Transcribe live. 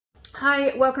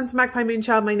Hi, welcome to Magpie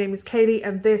Moonchild. My name is Kayleigh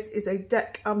and this is a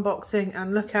deck unboxing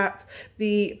and look at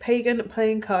the Pagan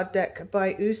playing card deck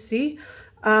by Uusi.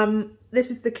 This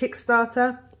is the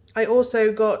Kickstarter. I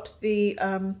also got the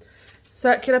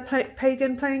circular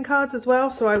Pagan playing cards as well,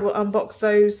 so I will unbox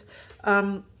those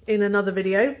in another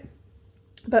video.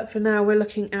 But for now we're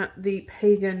looking at the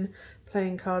Pagan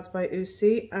playing cards by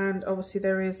Uusi, and obviously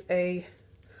there is a,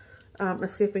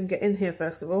 let's see if we can get in here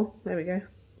first of all. There we go.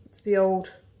 It's the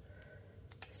old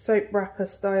soap wrapper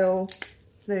style,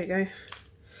 there you go,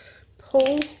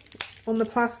 pull on the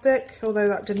plastic, although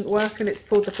that didn't work and it's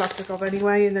pulled the plastic off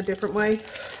anyway in a different way.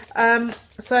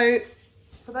 So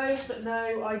for those that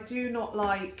know, I do not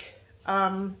like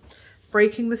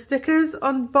breaking the stickers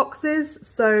on boxes,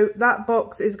 so that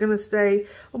box is going to stay,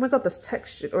 oh my god, that's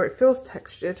textured, or it feels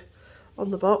textured on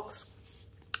the box.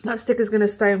 That sticker is going to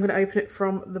stay. I'm going to open it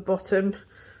from the bottom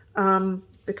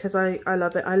because I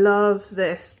love it. I love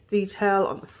this detail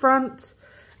on the front.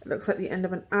 It looks like the end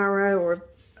of an arrow or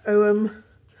an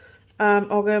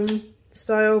Ogam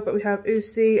style, but we have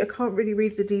Uusi. I can't really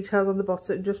read the details on the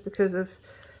bottom just because of,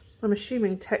 I'm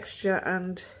assuming, texture,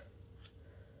 and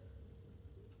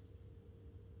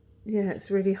yeah, it's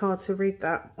really hard to read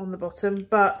that on the bottom.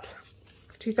 But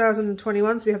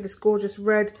 2021, so we have this gorgeous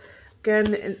red.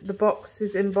 Again, the box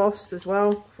is embossed as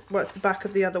well. Well, it's the back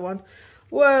of the other one.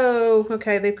 Whoa,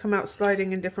 okay, they've come out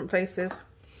sliding in different places.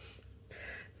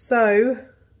 So,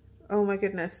 oh my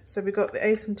goodness. So we've got the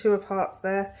ace and two of hearts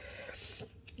there.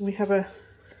 We have a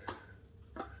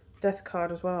death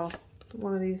card as well.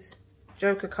 One of these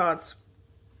Joker cards.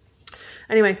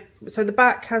 Anyway, so the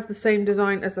back has the same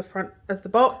design as the front, as the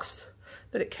box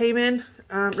that it came in.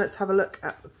 Let's have a look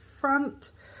at the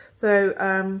front. So,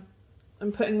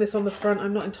 I'm putting this on the front.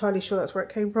 I'm not entirely sure that's where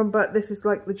it came from, but this is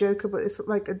like the Joker, but it's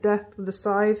like a death with the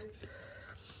scythe.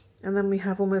 And then we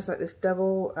have almost like this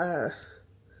devil,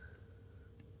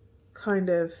 kind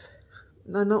of,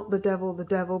 no, not the devil,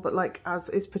 but like as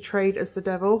is portrayed as the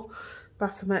devil,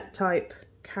 Baphomet type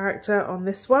character on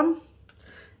this one.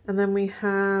 And then we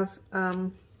have,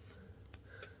 have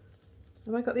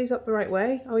I got these up the right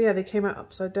way? Oh yeah, they came out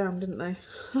upside down, didn't they?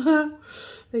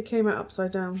 They came out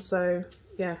upside down, so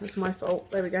yeah, it's my fault.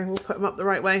 There we go, we'll put them up the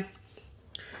right way.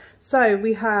 So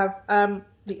we have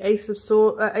the ace of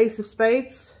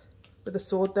spades with a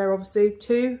sword there, obviously.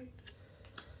 2,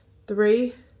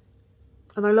 3,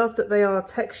 and I love that they are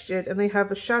textured and they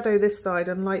have a shadow this side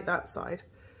and light that side.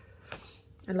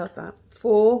 I love that.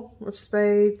 4 of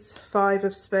spades, 5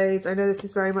 of spades. I know this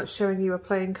is very much showing you a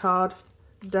playing card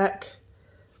deck,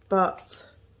 but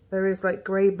there is like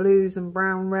grey blues and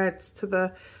brown reds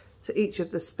to each of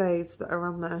the spades that are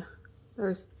on there. There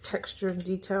is texture and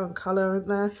detail and colour in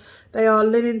there. They are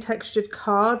linen textured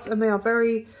cards and they are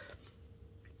very,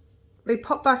 they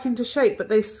pop back into shape, but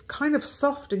they kind of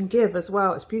soft and give as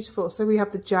well. It's beautiful. So we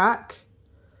have the Jack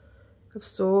of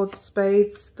Swords,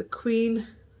 spades, the Queen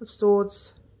of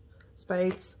Swords,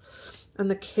 spades, and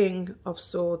the King of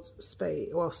Swords,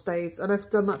 spades. And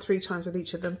I've done that 3 times with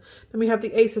each of them. Then we have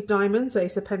the Ace of Diamonds,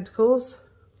 Ace of Pentacles,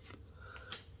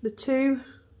 the 2,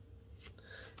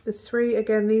 the 3,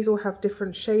 again, these all have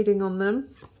different shading on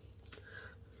them.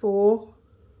 4,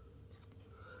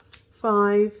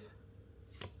 5,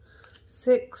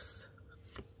 6,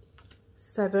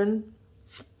 7,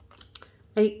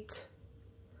 8,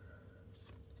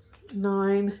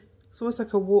 9. It's almost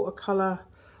like a watercolour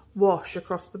wash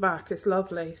across the back. It's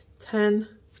lovely. 10.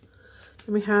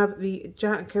 Then we have the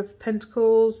Jack of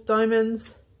Pentacles,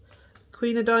 Diamonds,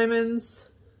 Queen of Diamonds,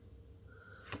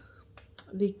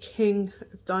 the King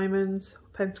of Diamonds,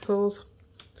 Pentacles.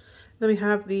 Then we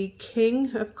have the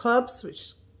King of Clubs,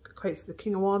 which equates to the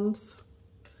King of Wands,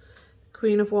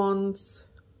 Queen of Wands.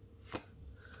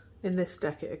 In this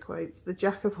deck it equates the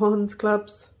Jack of Wands,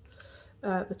 Clubs,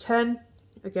 the 10,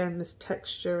 again this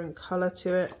texture and colour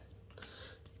to it,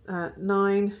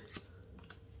 9,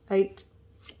 8,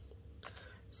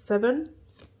 7,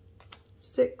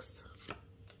 6,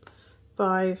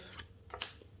 5,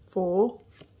 4,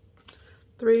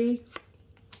 3,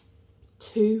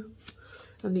 2,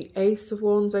 and the Ace of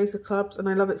Wands, Ace of Clubs, and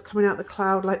I love it's coming out the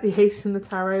cloud like the ace in the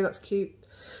tarot. That's cute.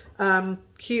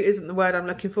 Cute isn't the word I'm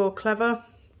looking for. Clever.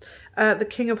 The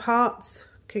King of Hearts,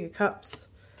 King of Cups,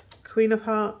 Queen of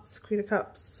Hearts, Queen of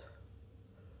Cups,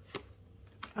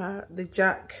 the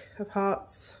Jack of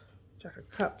Hearts, Jack of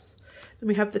Cups. Then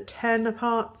we have the 10 of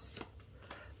Hearts,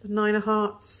 the 9 of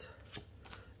Hearts,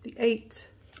 the 8,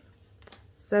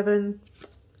 7,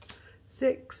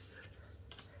 6,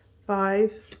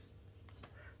 5,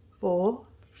 4,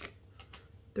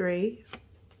 3,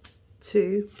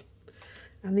 2,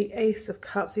 and the Ace of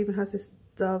Cups even has this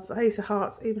dove. The Ace of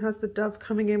Hearts even has the dove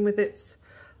coming in with its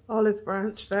olive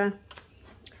branch there.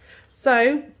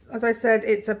 So, as I said,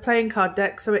 it's a playing card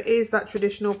deck, so it is that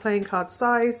traditional playing card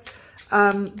size.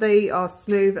 They are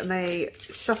smooth and they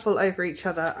shuffle over each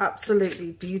other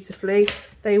absolutely beautifully.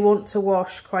 They want to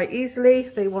wash quite easily.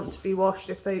 They want to be washed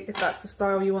if that's the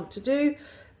style you want to do.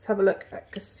 Let's have a look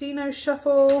at Casino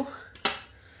Shuffle.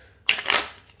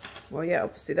 Well, yeah,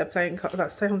 obviously they're playing cards.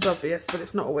 That sounds obvious, but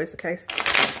it's not always the case.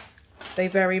 They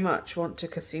very much want to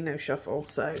Casino Shuffle,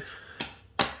 so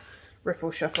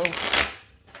Riffle Shuffle.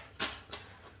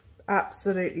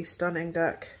 Absolutely stunning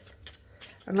deck.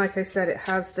 And like I said, it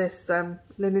has this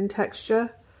linen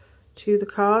texture to the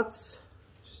cards.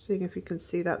 Just seeing if you can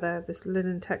see that there, this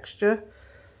linen texture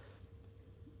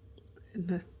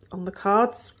on the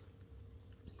cards.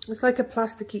 It's like a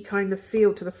plasticky kind of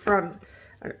feel to the front,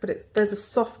 but there's a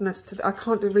softness to I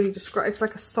can't really describe. It's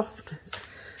like a softness,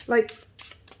 like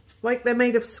they're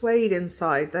made of suede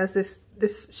inside. There's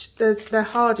they're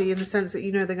hardy in the sense that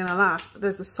you know they're going to last, but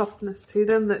there's a softness to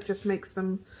them that just makes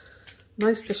them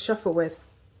nice to shuffle with.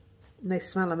 And they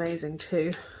smell amazing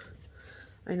too.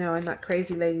 I know, I'm that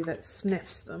crazy lady that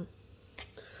sniffs them.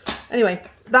 Anyway,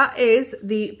 that is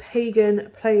the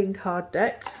Pagan playing card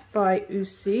deck by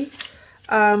Uusi.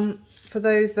 For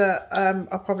those that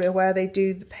are probably aware, they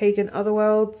do the Pagan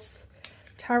Otherworlds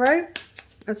Tarot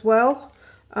as well.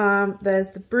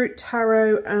 There's the Brute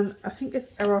Tarot, and I think it's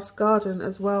Eros Garden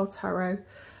as well Tarot.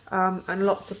 And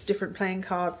lots of different playing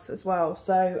cards as well.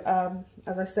 So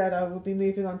as I said, I will be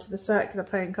moving on to the circular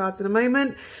playing cards in a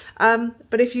moment.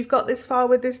 But if you've got this far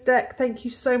with this deck, thank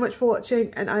you so much for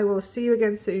watching, and I will see you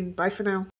again soon. Bye for now.